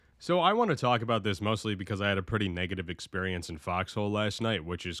So I want to talk about this mostly because I had a pretty negative experience in Foxhole last night,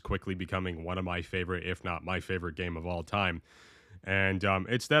 which is quickly becoming one of my favorite, if not my favorite game of all time. And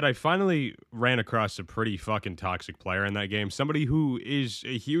it's that I finally ran across a pretty fucking toxic player in that game. Somebody who is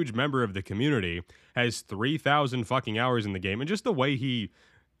a huge member of the community, has 3,000 fucking hours in the game, and just the way he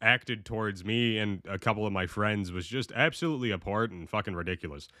acted towards me and a couple of my friends was just absolutely abhorrent and fucking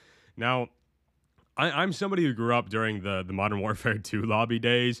ridiculous. Now, I'm somebody who grew up during the Modern Warfare 2 lobby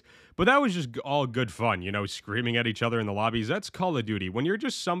days, but that was just all good fun, screaming at each other in the lobbies. That's Call of Duty. When you're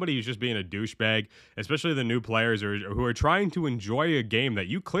just somebody who's just being a douchebag, especially the new players or who are trying to enjoy a game that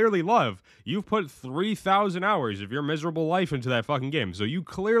you clearly love, you've put 3,000 hours of your miserable life into that fucking game. So you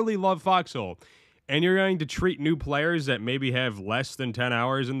clearly love Foxhole. And you're going to treat new players that maybe have less than 10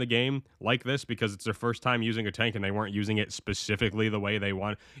 hours in the game like this because it's their first time using a tank and they weren't using it specifically the way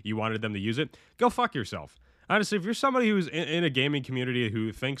you wanted them to use it. Go fuck yourself. Honestly, if you're somebody who's in a gaming community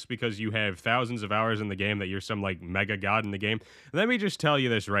who thinks because you have thousands of hours in the game that you're some like mega god in the game, let me just tell you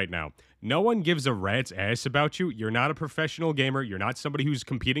this right now. No one gives a rat's ass about you. You're not a professional gamer. You're not somebody who's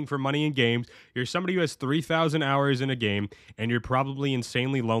competing for money in games. You're somebody who has 3,000 hours in a game, and you're probably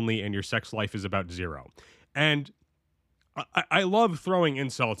insanely lonely, and your sex life is about zero. And I love throwing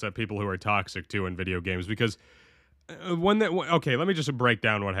insults at people who are toxic, too, in video games, because okay, let me just break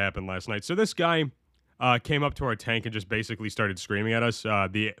down what happened last night. So this guy came up to our tank and just basically started screaming at us.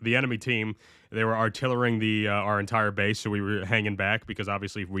 The enemy team, they were artillerying our entire base, so we were hanging back because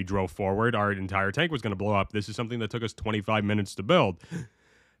obviously if we drove forward, our entire tank was going to blow up. This is something that took us 25 minutes to build.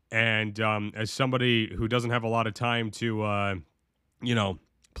 And as somebody who doesn't have a lot of time to,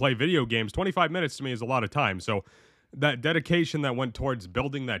 play video games, 25 minutes to me is a lot of time. So that dedication that went towards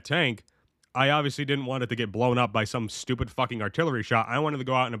building that tank, I obviously didn't want it to get blown up by some stupid fucking artillery shot. I wanted to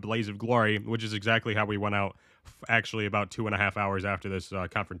go out in a blaze of glory, which is exactly how we went out actually about 2.5 hours after this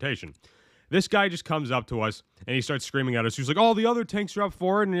confrontation. This guy just comes up to us and he starts screaming at us. He's like, "Oh, the other tanks are up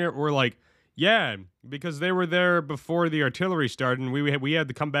forward." And we're like, "Yeah, because they were there before the artillery started and we had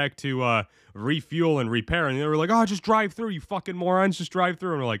to come back to refuel and repair." And they were like, "Oh, just drive through, you fucking morons. Just drive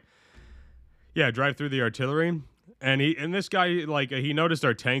through." And we're like, "Yeah, drive through the artillery." And this guy, like, he noticed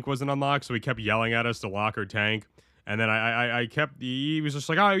our tank wasn't unlocked, so he kept yelling at us to lock our tank. And then he was just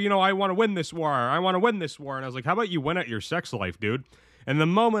like, "Oh, I want to win this war. I want to win this war." And I was like, "How about you win at your sex life, dude?" And the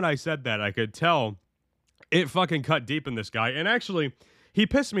moment I said that, I could tell it fucking cut deep in this guy. And actually, he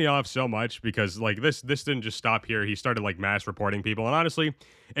pissed me off so much because, like, this didn't just stop here. He started, like, mass reporting people. And honestly,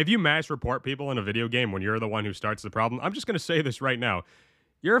 if you mass report people in a video game when you're the one who starts the problem, I'm just going to say this right now.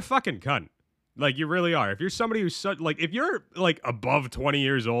 You're a fucking cunt. Like, you really are. If you're somebody who's if you're like above 20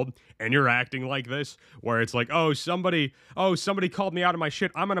 years old and you're acting like this, where it's like, somebody called me out of my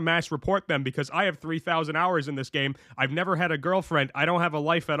shit, I'm going to mass report them because I have 3,000 hours in this game. I've never had a girlfriend. I don't have a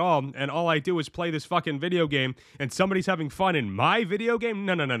life at all. And all I do is play this fucking video game and somebody's having fun in my video game.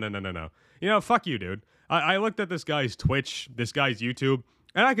 No. Fuck you, dude. I looked at this guy's Twitch, this guy's YouTube,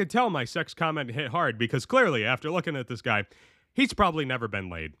 and I could tell my sex comment hit hard because clearly after looking at this guy, he's probably never been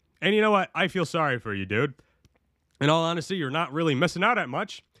laid. And you know what? I feel sorry for you, dude. In all honesty, you're not really missing out at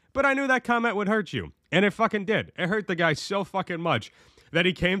much, but I knew that comment would hurt you. And it fucking did. It hurt the guy so fucking much that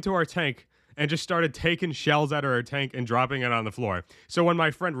he came to our tank and just started taking shells out of our tank and dropping it on the floor. So when my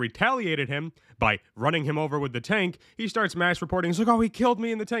friend retaliated him by running him over with the tank, he starts mass reporting. He's like, "Oh, he killed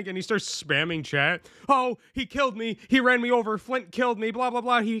me in the tank." And he starts spamming chat. "Oh, he killed me. He ran me over. Flint killed me. Blah, blah,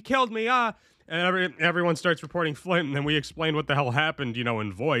 blah. He killed me. Ah." And everyone starts reporting Flint, and then we explained what the hell happened,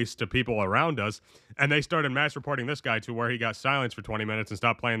 in voice to people around us, and they started mass reporting this guy to where he got silenced for 20 minutes and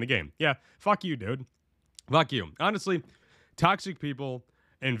stopped playing the game. Yeah, fuck you, dude. Fuck you. Honestly, toxic people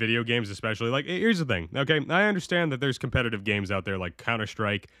in video games especially, like, here's the thing, okay? I understand that there's competitive games out there like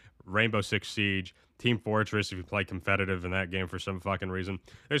Counter-Strike, Rainbow Six Siege, Team Fortress if you play competitive in that game for some fucking reason.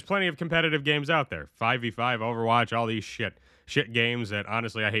 There's plenty of competitive games out there. 5v5, Overwatch, all these shit games that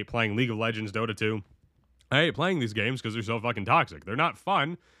honestly I hate playing. League of Legends, Dota 2. I hate playing these games because they're so fucking toxic. They're not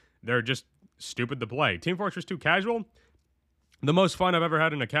fun. They're just stupid to play. Team Fortress 2 casual, the most fun I've ever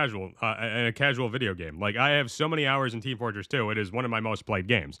had in a casual video game. Like, I have so many hours in Team Fortress 2. It is one of my most played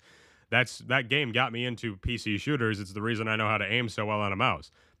games. That game got me into PC shooters. It's the reason I know how to aim so well on a mouse.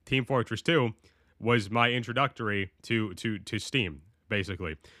 Team Fortress 2 was my introductory to Steam,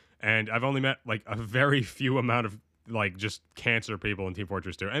 basically. And I've only met like a very few amount of like just cancer people in Team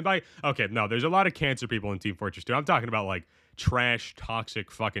Fortress 2. And there's a lot of cancer people in Team Fortress 2. I'm talking about like trash, toxic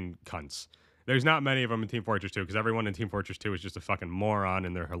fucking cunts. There's not many of them in Team Fortress 2 because everyone in Team Fortress 2 is just a fucking moron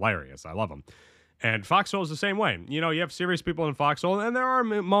and they're hilarious. I love them. And Foxhole is the same way. You know, you have serious people in Foxhole, and there are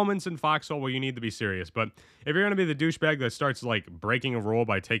moments in Foxhole where you need to be serious. But if you're going to be the douchebag that starts, like, breaking a rule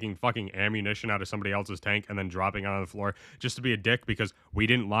by taking fucking ammunition out of somebody else's tank and then dropping it on the floor just to be a dick because we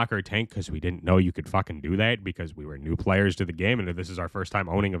didn't lock our tank because we didn't know you could fucking do that because we were new players to the game and this is our first time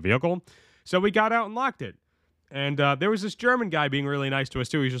owning a vehicle. So we got out and locked it. And there was this German guy being really nice to us,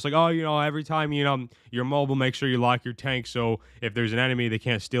 too. He's just like, oh, you know, every time, you know, you're mobile, make sure you lock your tank so if there's an enemy, they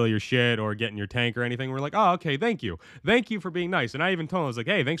can't steal your shit or get in your tank or anything. We're like, oh, okay, thank you. Thank you for being nice. And I even told him, I was like,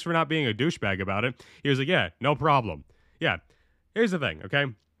 hey, thanks for not being a douchebag about it. He was like, yeah, no problem. Yeah, here's the thing, okay?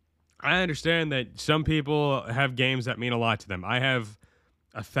 I understand that some people have games that mean a lot to them. I have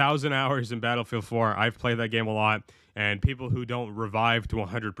 1,000 hours in Battlefield 4. I've played that game a lot. And people who don't revive to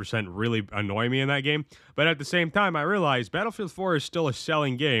 100% really annoy me in that game. But at the same time, I realize Battlefield 4 is still a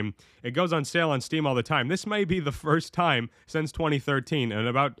selling game. It goes on sale on Steam all the time. This may be the first time since 2013, in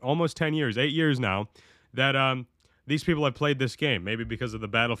about almost 10 years, 8 years now, that these people have played this game. Maybe because of the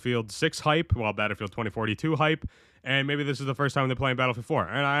Battlefield 6 hype, well, Battlefield 2042 hype, and maybe this is the first time they're playing Battlefield 4.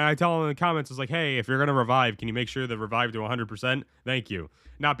 And I tell them in the comments, it's like, hey, if you're going to revive, can you make sure that revive to 100%? Thank you.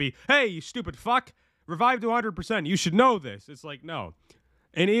 Not be, hey, you stupid fuck. Revive to 100%. You should know this. It's like, no.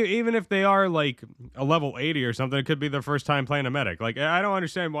 And even if they are like a level 80 or something, it could be their first time playing a medic. Like, I don't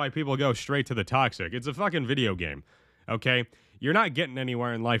understand why people go straight to the toxic. It's a fucking video game, okay? You're not getting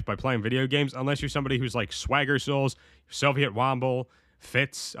anywhere in life by playing video games unless you're somebody who's like Swagger Souls, Soviet Womble,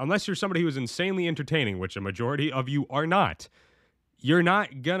 Fitz. Unless you're somebody who's insanely entertaining, which a majority of you are not. You're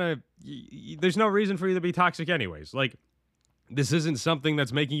not gonna... There's no reason for you to be toxic anyways. Like, this isn't something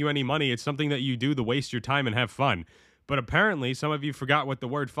that's making you any money. It's something that you do to waste your time and have fun. But apparently, some of you forgot what the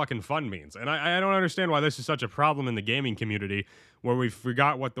word fucking fun means. And I don't understand why this is such a problem in the gaming community where we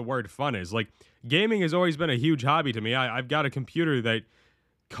forgot what the word fun is. Like, gaming has always been a huge hobby to me. I've got a computer that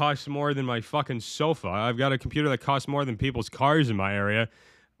costs more than my fucking sofa. I've got a computer that costs more than people's cars in my area.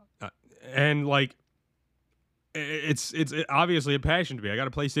 And, like, it's obviously a passion to me. I got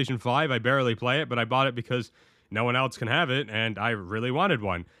a PlayStation 5. I barely play it, but I bought it because no one else can have it, and I really wanted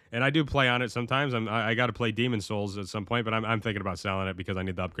one. And I do play on it sometimes. I got to play Demon's Souls at some point, but I'm thinking about selling it because I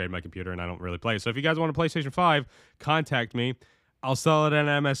need to upgrade my computer, and I don't really play it. So if you guys want a PlayStation 5, contact me. I'll sell it at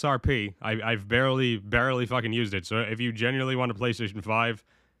MSRP. I've barely fucking used it. So if you genuinely want a PlayStation 5,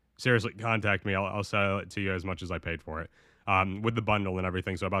 seriously, contact me. I'll sell it to you as much as I paid for it. With the bundle and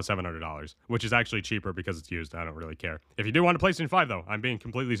everything, so about $700, which is actually cheaper because it's used. I don't really care. If you do want a PlayStation 5, though, I'm being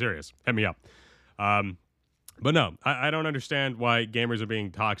completely serious. Hit me up. But no, I don't understand why gamers are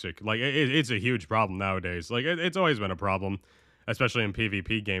being toxic. Like, it's a huge problem nowadays. Like, it's always been a problem, especially in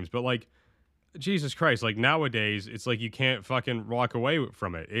PvP games. But, like, Jesus Christ, like, nowadays, it's like you can't fucking walk away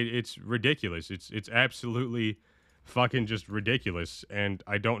from it. It's ridiculous. It's absolutely fucking just ridiculous. And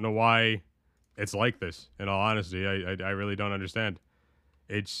I don't know why it's like this, in all honesty. I really don't understand.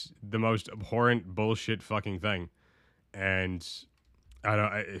 It's the most abhorrent bullshit fucking thing. And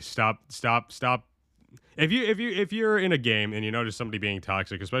stop. If you're in a game and you notice somebody being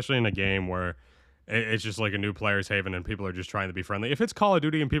toxic, especially in a game where it's just like a new player's haven and people are just trying to be friendly. If it's Call of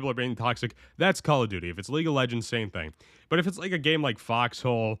Duty and people are being toxic, that's Call of Duty. If it's League of Legends, same thing. But if it's like a game like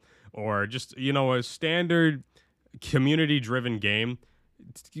Foxhole or just, you know, a standard community-driven game,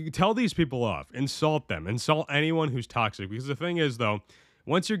 tell these people off. Insult them. Insult anyone who's toxic. Because the thing is, though,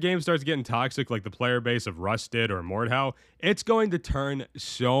 once your game starts getting toxic, like the player base of Rust did or Mordhau, it's going to turn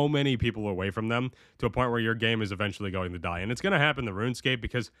so many people away from them to a point where your game is eventually going to die. And it's going to happen to RuneScape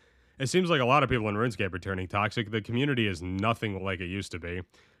because it seems like a lot of people in RuneScape are turning toxic. The community is nothing like it used to be.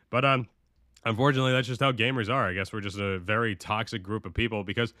 But unfortunately, that's just how gamers are. I guess we're just a very toxic group of people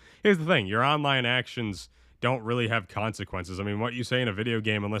because here's the thing. Your online actions don't really have consequences. I mean, what you say in a video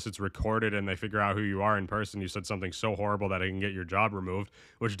game, unless it's recorded and they figure out who you are in person, you said something so horrible that it can get your job removed,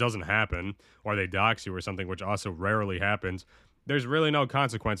 which doesn't happen, or they dox you or something, which also rarely happens. There's really no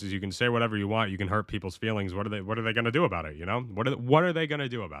consequences. You can say whatever you want. You can hurt people's feelings. What are they going to do about it? You know, what are they going to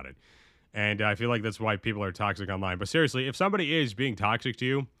do about it? And I feel like that's why people are toxic online. But seriously, if somebody is being toxic to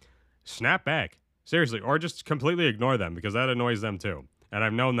you, snap back. Seriously, or just completely ignore them because that annoys them too. And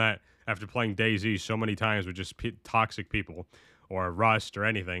I've known that after playing DayZ so many times with just toxic people or Rust or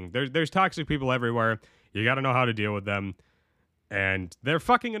anything. There's toxic people everywhere. You got to know how to deal with them. And they're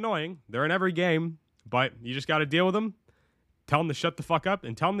fucking annoying. They're in every game, but you just got to deal with them. Tell them to shut the fuck up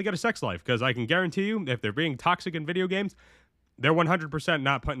and tell them to get a sex life because I can guarantee you if they're being toxic in video games, they're 100%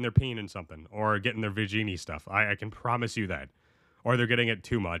 not putting their peen in something or getting their Vigini stuff. I can promise you that. Or they're getting it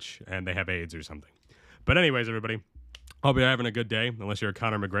too much and they have AIDS or something. But anyways, everybody, hope you're having a good day, unless you're a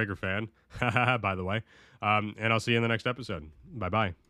Conor McGregor fan, by the way. And I'll see you in the next episode. Bye-bye.